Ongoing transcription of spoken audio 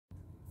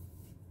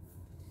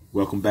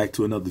Welcome back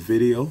to another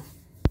video.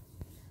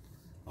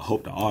 I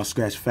hope the All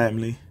Scratch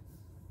family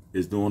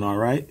is doing all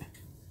right.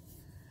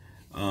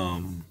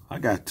 I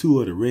got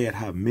two of the Red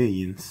Hot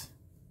Millions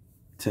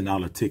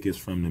 $10 tickets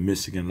from the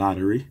Michigan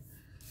Lottery.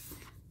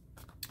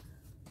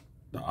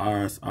 The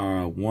odds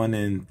are 1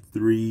 in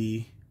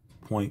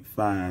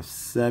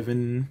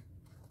 3.57.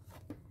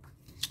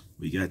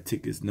 We got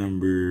tickets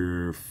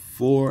number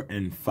 4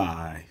 and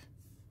 5.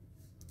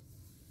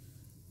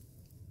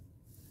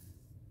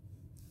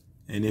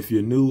 And if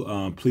you're new,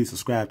 please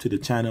subscribe to the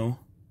channel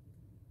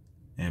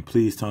and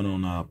please turn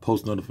on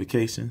post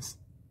notifications.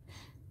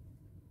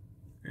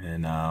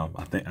 And I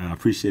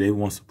appreciate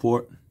everyone's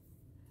support.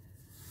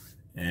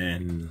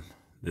 And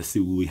let's see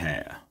what we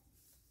have.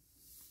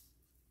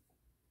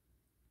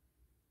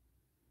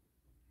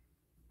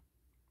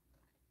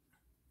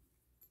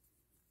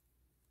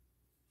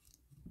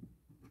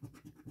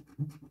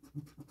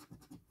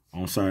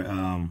 I'm sorry.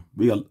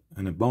 We got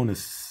in the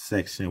bonus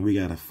section. We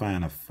gotta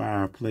find a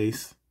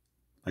fireplace,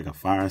 like a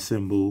fire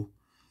symbol,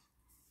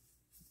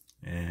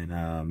 and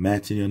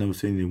matching your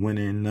numbers to the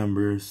winning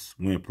numbers.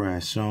 Win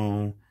prize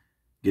shown.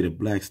 Get a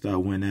black star,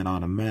 win that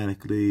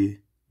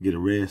automatically. Get a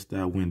red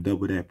star, win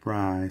double that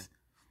prize.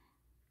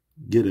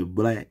 Get a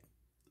black,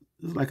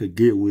 it's like a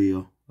gear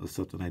wheel or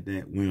something like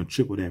that, win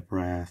triple that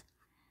prize.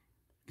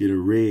 Get a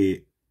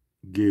red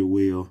gear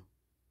wheel,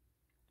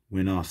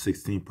 win all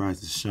 16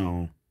 prizes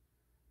shown.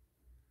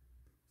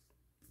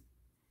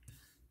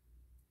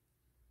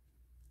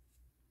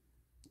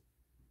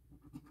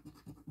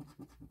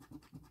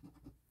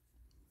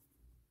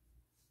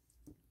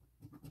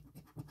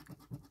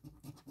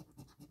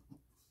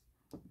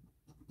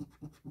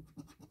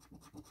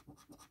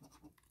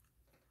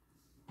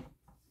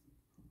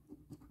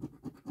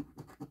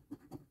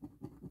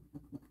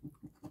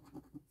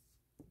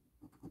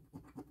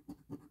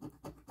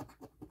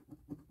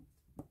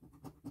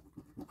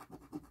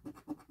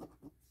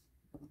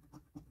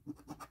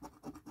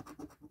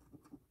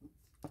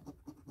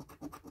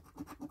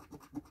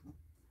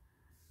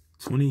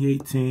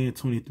 $28, $10,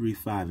 $23,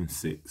 $5, and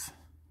 $6.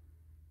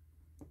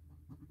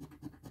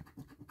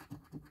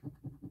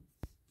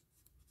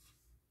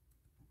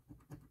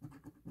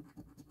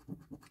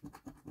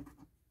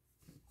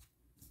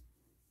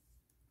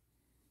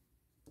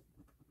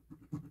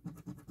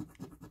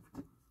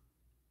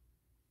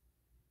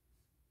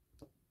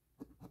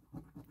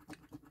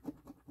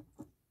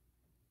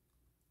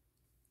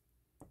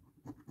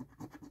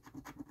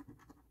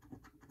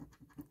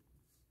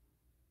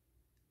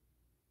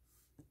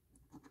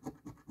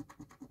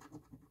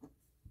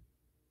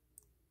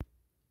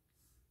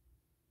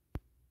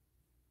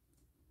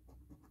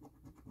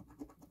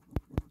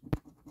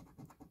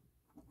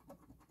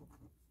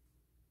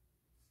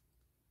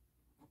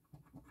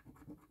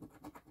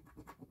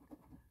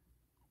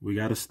 We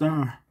got a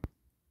star.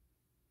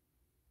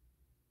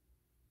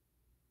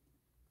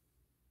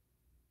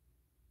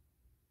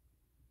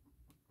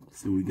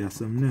 So we got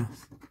something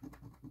else.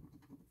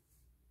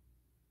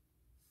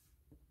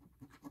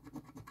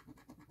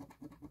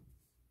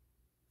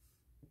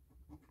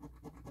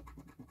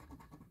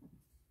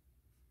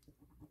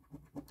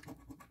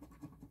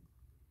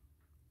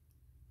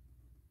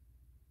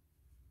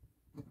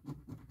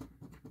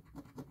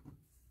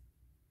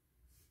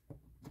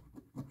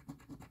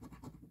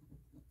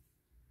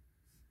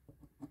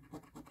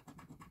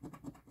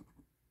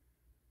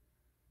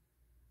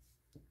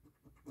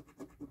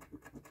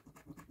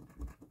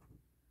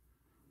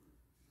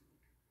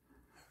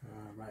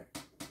 Right,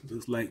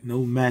 looks like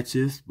no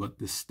matches but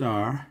the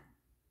star,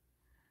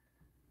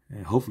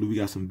 and hopefully we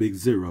got some big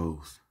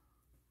zeros.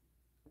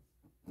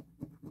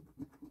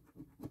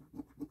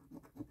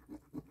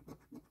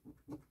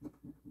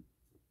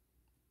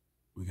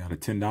 We got a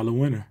 $10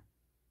 winner.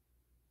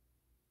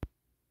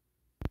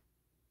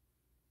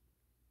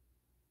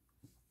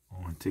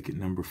 On ticket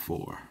number 4.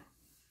 All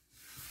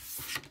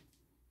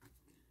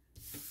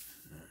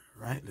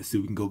right, let's see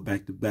if we can go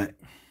back to back.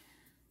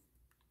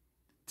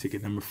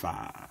 Ticket number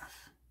 5.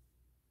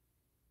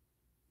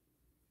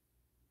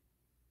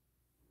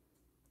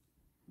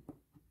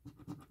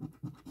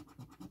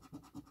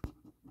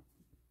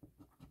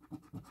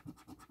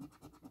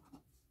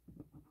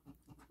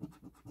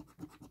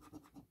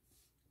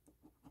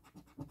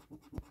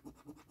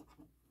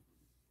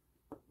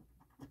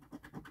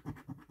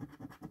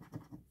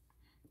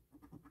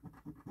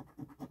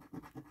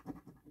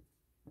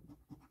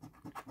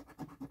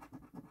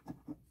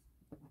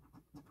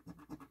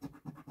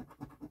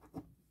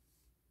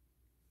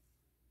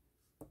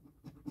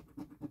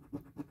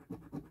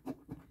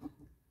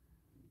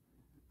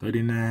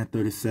 $39,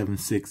 $37,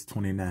 $6,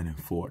 $29, and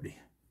 $40.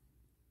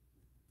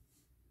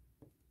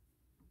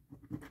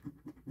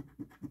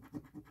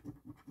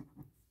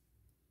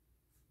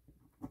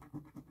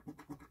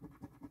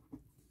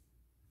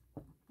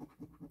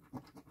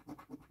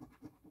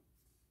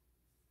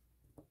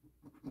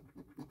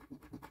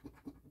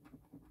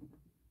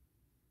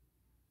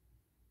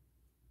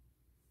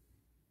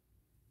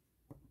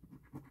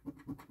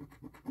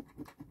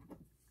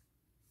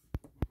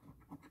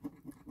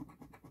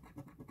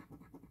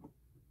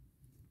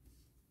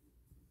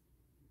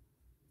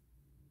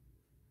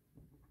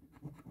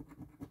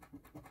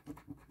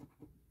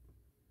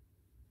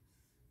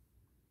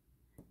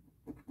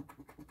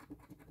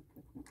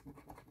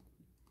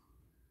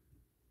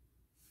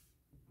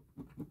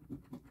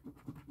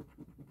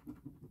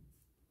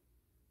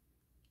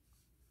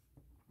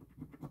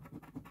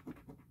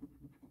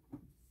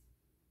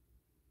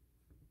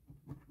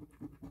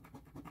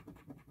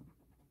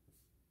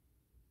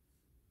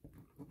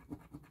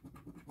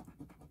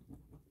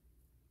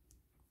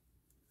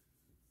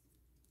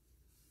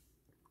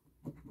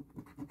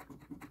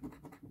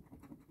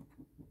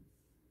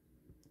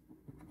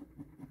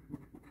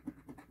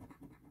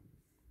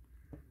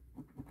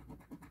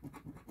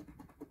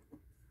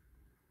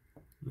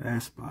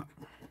 Last spot.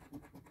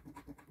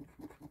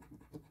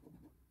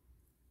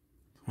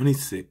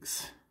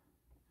 26.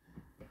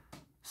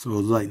 So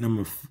it's like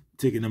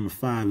ticket number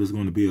 5 is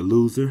going to be a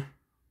loser.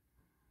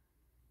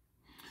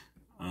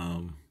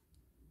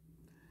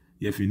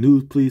 If you're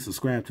new, please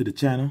subscribe to the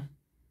channel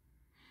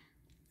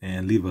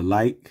and leave a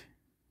like.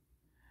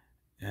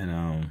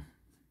 And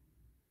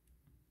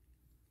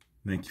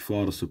thank you for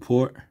all the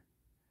support.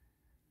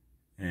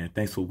 And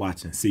thanks for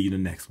watching. See you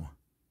in the next one.